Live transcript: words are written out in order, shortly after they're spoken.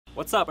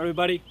What's up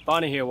everybody?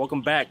 Bonnie here,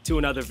 welcome back to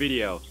another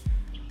video.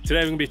 Today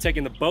we're gonna be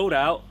taking the boat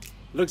out.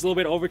 Looks a little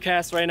bit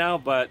overcast right now,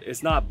 but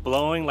it's not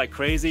blowing like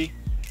crazy.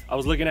 I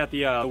was looking at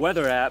the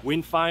weather app,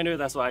 Wind Finder,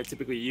 that's what I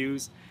typically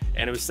use,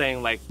 and it was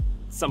saying like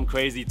some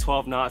crazy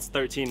 12 knots,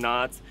 13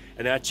 knots.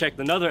 And then I checked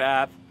another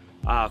app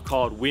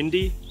called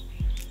Windy,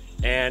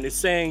 and it's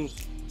saying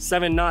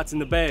 7 knots in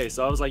the bay.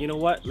 So I was like, you know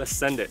what, let's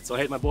send it. So I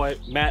hit my boy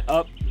Matt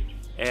up,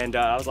 and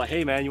I was like,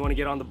 hey man, you wanna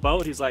get on the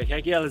boat? He's like,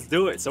 heck yeah, let's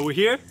do it. So we're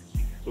here.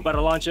 We're about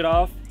to launch it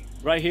off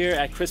right here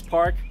at Chris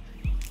Park.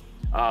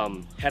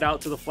 Head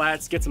out to the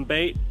flats, get some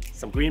bait,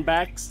 some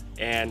greenbacks,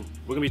 and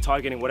we're gonna be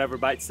targeting whatever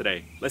bites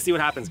today. Let's see what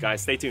happens, guys.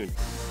 Stay tuned.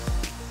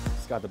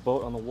 Just got the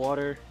boat on the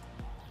water.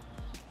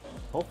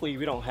 Hopefully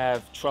we don't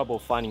have trouble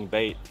finding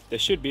bait. They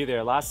should be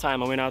there. Last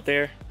time I went out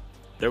there,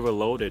 they were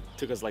loaded.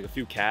 Took us like a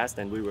few casts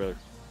and we were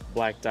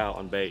blacked out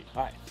on bait.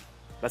 All right,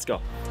 let's go.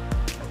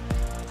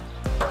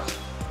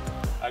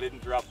 I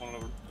didn't drop one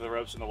of the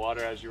ropes in the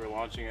water as you were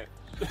launching it.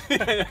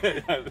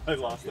 I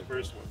lost the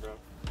first one, bro.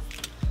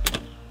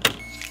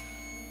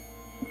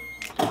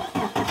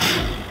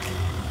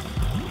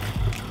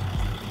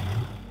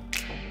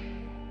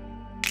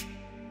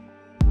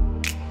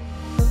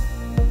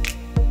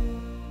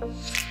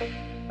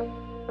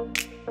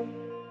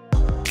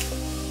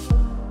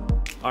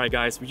 All right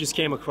guys, we just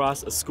came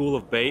across a school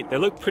of bait. They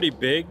look pretty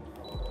big.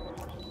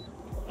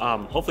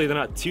 Hopefully they're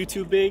not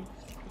too big.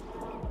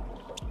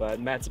 But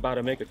Matt's about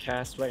to make a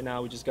cast right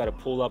now. We just got to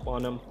pull up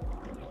on them.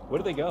 Where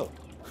do they go?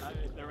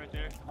 They're right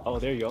there. Oh,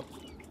 there you go.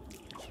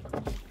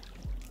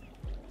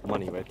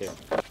 Money right there.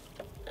 I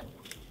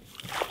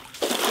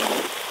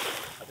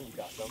think you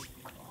got some.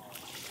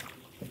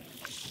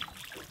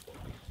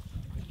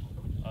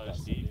 Oh, that's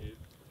deep, dude.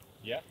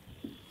 Yeah?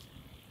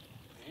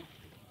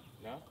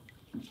 No?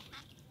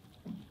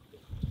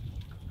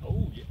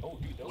 Oh, yeah. Oh,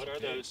 dude, those What are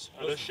big. those?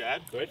 Are those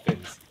shad?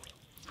 Redfins.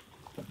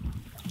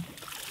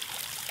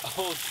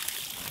 Oh,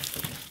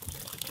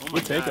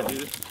 We'll take them.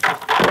 dude.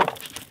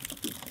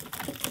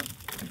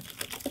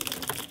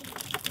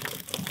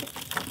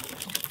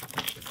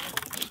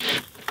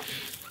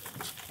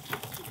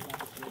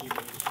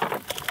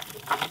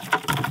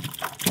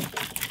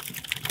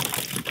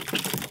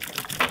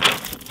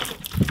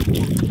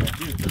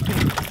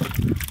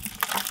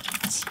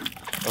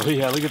 Oh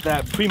yeah, look at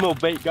that primo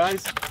bait,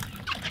 guys.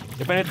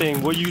 If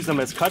anything, we'll use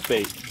them as cut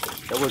bait.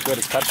 They work good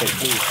as cut bait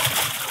too.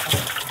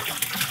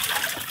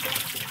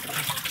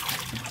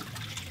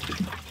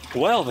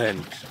 Well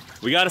then,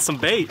 we got us some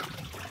bait.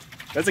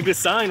 That's a good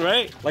sign,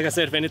 right? Like I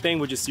said, if anything,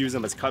 we'll just use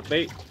them as cut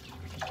bait.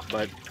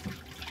 But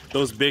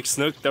those big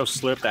snook, they'll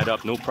slurp that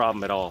up, no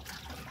problem at all.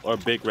 Or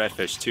big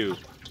redfish too.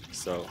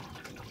 So,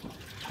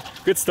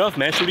 good stuff,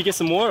 man. Should we get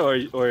some more, or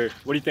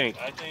what do you think?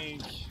 I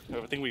think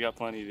we got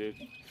plenty, dude.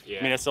 Yeah.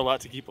 I mean, that's a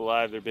lot to keep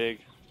alive. They're big,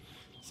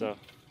 so.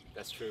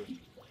 That's true.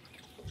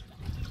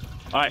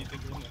 All right. You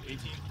think we're looking at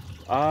 18?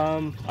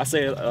 I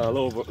say a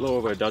little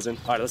over a dozen.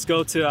 All right, let's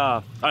go to.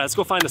 All right, let's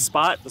go find the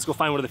spot. Let's go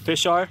find where the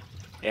fish are,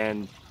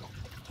 and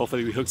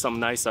hopefully we hook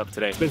something nice up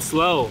today. It's been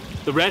slow.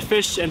 The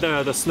redfish and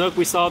the snook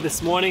we saw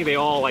this morning, they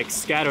all like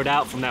scattered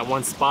out from that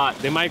one spot.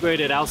 They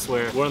migrated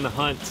elsewhere. We're on the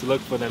hunt to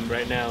look for them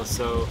right now.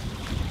 So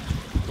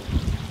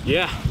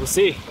yeah, we'll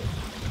see.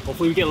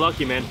 Hopefully we get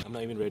lucky, man. I'm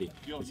not even ready.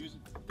 Yo, use it.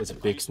 There's a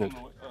big snook.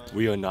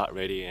 We are not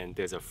ready, and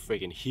there's a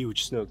friggin'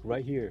 huge snook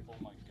right here. Oh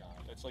my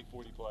god, that's like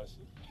 40 plus.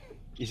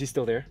 Is he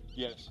still there?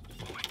 Yes.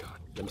 Oh my god.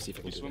 Let me see if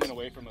I can He's do swimming this.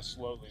 away from us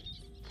slowly.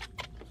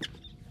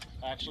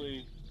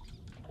 Actually,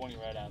 I'm pointing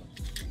right at him.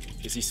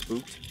 Is he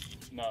spooked?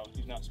 No,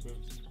 he's not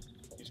spooked.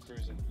 He's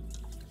cruising.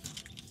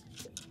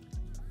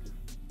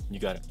 You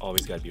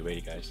always gotta be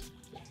ready, guys.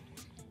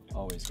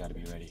 Always gotta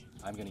be ready.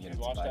 I'm gonna get him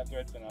to Watch bite. that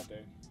thread fin out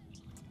there.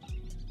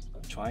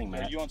 I'm trying,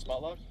 Are man. you on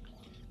spot lock?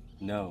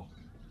 No.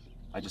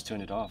 I just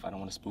turned it off. I don't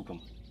want to spook him.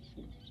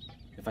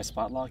 If I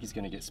spot lock, he's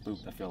gonna get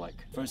spooked, I feel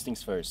like. First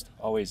things first,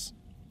 always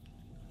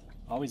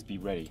be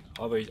ready.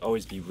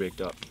 Always be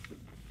rigged up.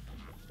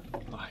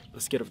 Alright,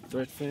 let's get a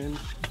thread fin.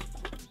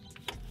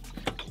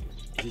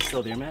 Is he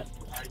still there, Matt?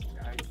 I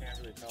can't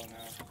really tell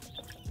now.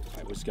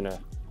 Alright, we're just gonna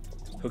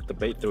hook the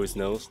bait through his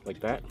nose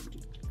like that.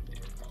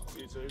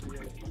 It's over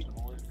there. I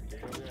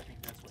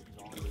think that's what he's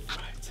on with.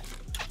 Alright.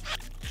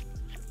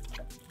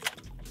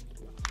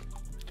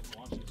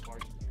 Launch is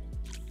hard.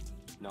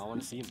 No, I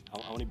want to see him. I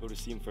want to be able to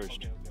see him first.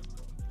 Okay.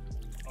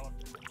 Oh,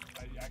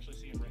 I actually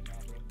see him right now,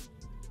 bro.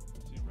 I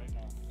see him right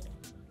now.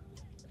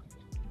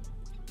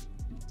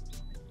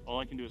 All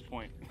I can do is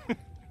point.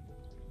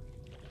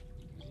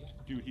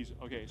 Dude, he's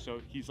okay. So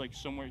he's like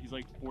somewhere. He's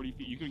like 40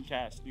 feet. You could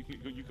cast. You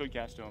could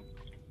cast to him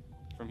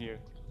from here.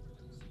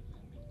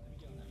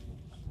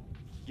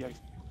 Yeah.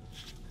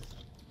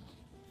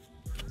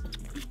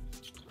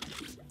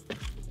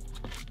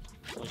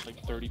 It's like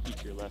 30 feet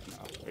to your left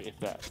now, or if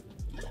that.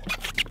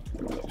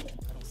 I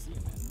don't see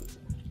him,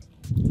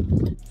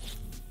 man.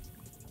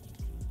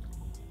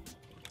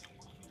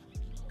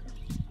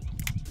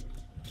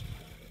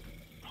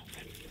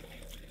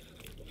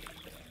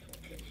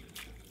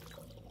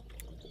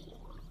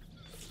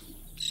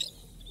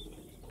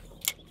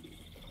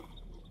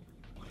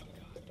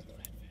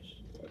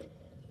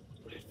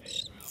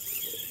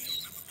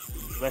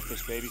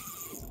 Redfish, baby.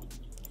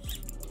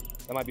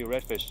 That might be a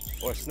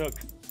redfish or a snook.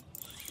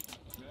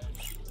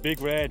 Big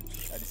red.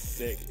 That is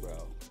sick,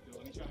 bro.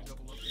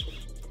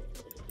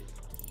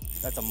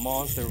 That's a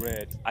monster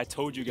red. I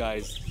told you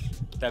guys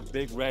that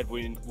big red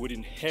would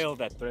inhale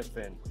that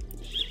threadfin.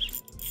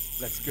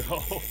 Let's go.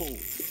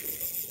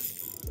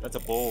 That's a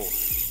bull.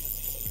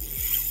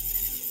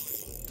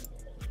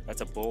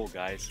 That's a bull,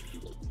 guys.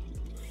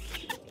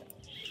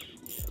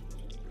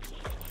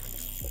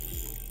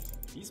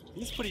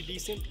 He's pretty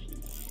decent.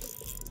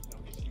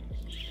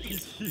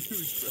 He's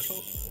huge, bro.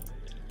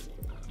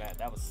 Man,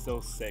 that was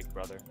so sick,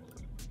 brother.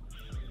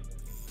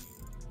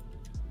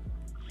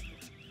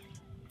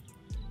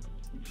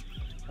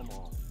 Come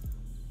on.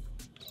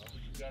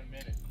 You got a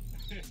minute.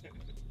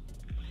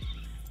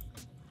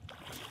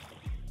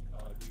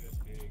 Oh, dude, that's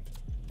big.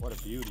 What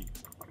a beauty.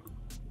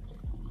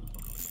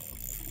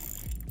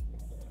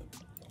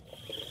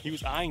 He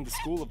was eyeing the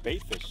school of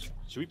baitfish.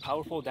 Should we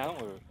power fold down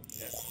or?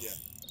 Yes, yeah.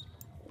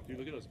 Dude,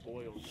 look at those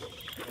boils.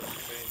 That's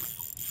insane.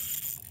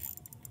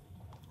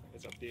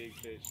 That's a big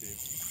fish, dude.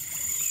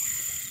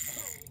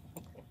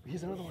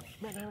 Here's another one.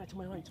 Man, to my right,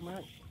 to my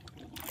right.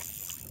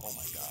 Oh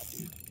my god,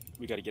 dude.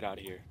 We gotta get out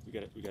of here. We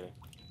gotta.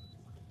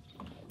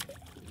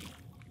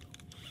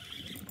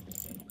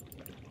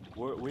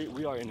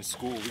 We are in the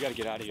school. We gotta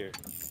get out of here.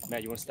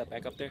 Matt, you wanna step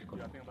back up there?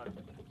 Yeah, I think about it.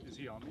 Is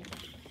he on me?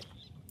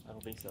 I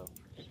don't think so.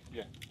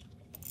 Yeah.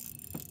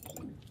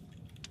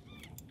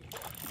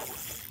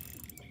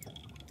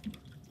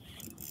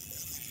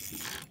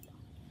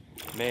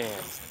 Man,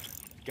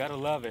 gotta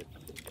love it.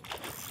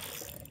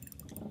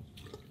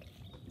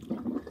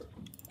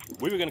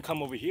 We were gonna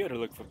come over here to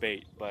look for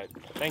bait, but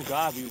thank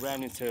God we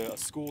ran into a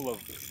school of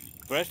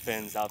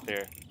threadfins out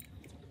there.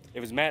 It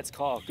was Matt's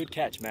call. Good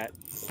catch, Matt.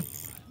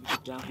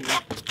 Down here,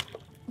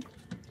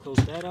 close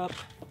that up,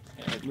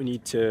 and we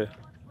need to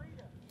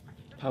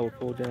power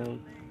pull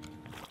down.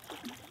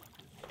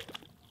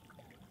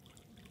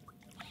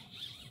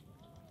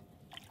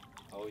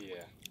 Oh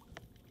yeah.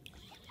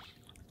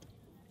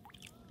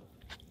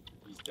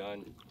 He's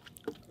done.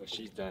 Or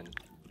she's done.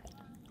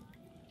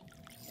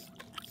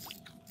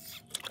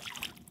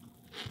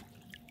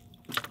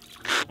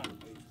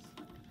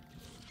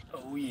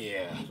 Oh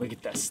yeah, look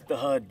at that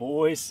stud,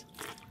 boys.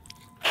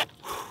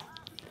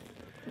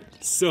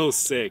 So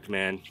sick,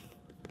 man.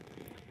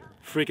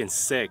 Freaking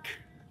sick.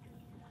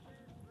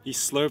 He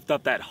slurped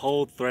up that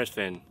whole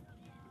threadfin.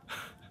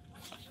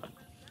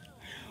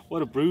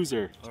 What a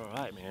bruiser. All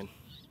right, man.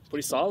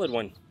 Pretty solid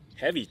one.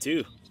 Heavy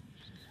too.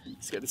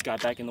 Let's get this guy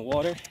back in the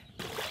water.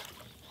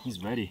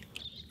 He's ready.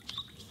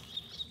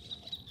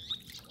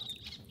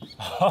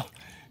 Oh,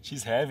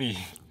 she's heavy.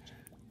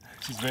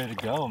 She's ready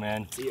to go,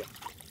 man. See ya.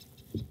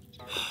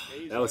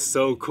 That was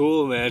so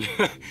cool, man.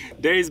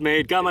 Days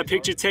made. Got my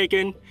picture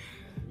taken.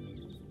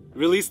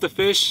 Released the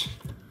fish.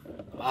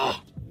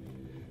 Ah.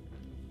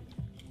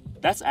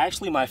 That's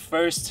actually my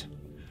first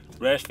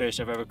redfish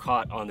I've ever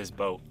caught on this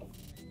boat.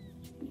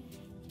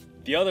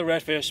 The other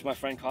redfish my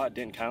friend caught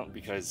didn't count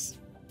because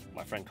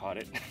my friend caught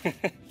it.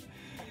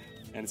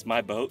 And it's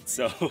my boat,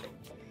 so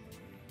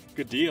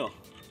good deal.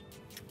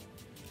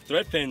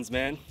 Threadfins,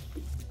 man.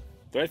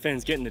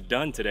 Threadfins getting it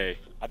done today.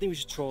 I think we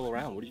should troll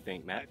around. What do you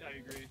think, Matt? I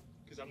agree,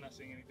 because I'm not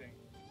seeing anything.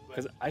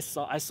 Because I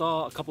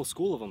saw a couple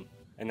school of them,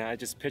 and then I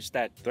just pitched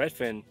that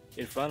threadfin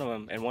in front of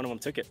them, and one of them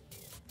took it.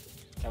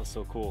 That was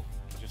so cool.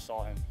 I just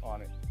saw him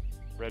on it.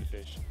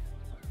 Redfish.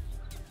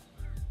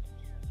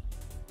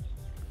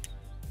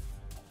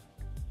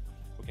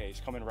 Okay,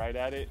 he's coming right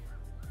at it.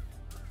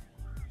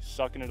 He's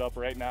sucking it up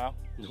right now.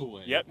 No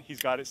way. Yep, he's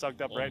got it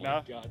sucked up right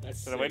now. Oh my God,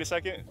 that's So sick. wait a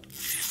second.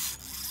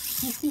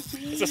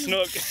 It's a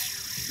snook.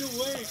 No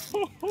way.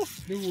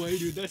 No way,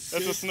 dude. That's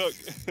That's sick. a snook.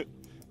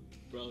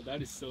 Bro,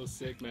 that is so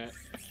sick, Matt.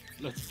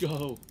 Let's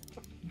go.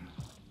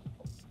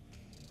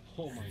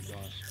 Oh my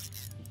gosh.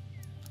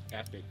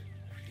 Epic.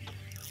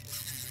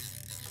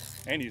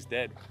 And he's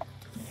dead.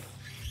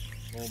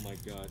 Oh my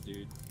god,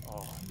 dude.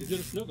 Oh, Is it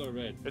a snook or a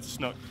red? it's a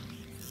snook.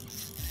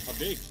 How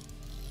big?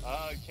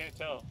 I can't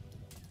tell.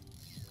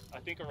 I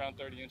think around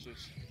 30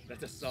 inches.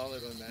 That's a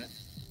solid one, Matt.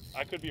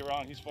 I could be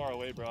wrong. He's far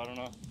away, bro. I don't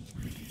know.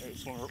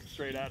 It's swimming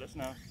straight at us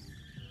now.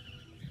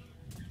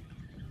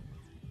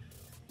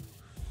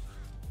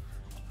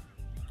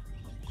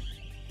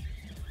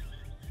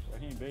 But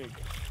he ain't big.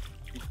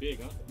 He's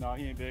big, huh? No,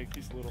 he ain't big.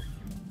 He's little.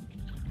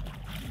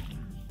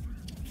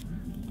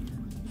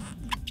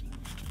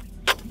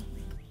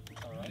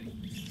 Alright.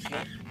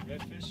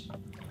 Redfish.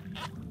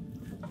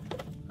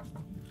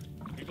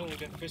 We've only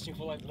been fishing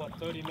for like, what,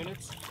 30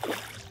 minutes?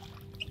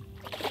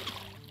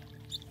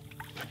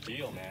 Good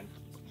deal, man.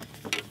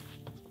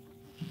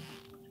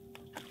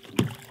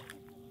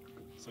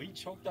 So he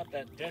choked up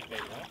that dead bait,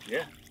 huh?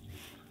 Yeah.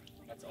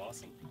 That's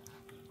awesome.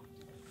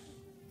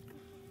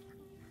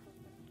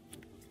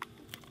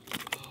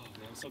 Oh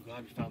man, I'm so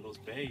glad we found those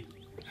bait.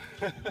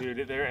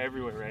 Dude, they're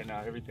everywhere right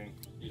now. Everything.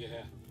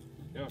 Yeah,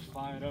 they're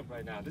fired up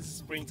right now. This is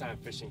springtime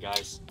fishing,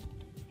 guys.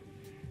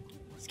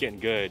 It's getting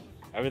good.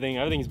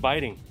 Everything's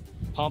biting.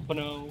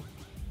 Pompano,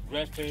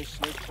 redfish,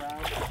 snake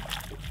crab.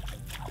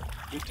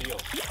 Good deal.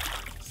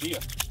 See ya.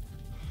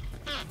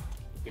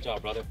 Good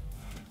job, brother.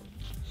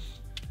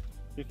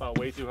 He fought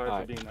way too hard All for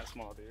right. being that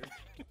small, dude.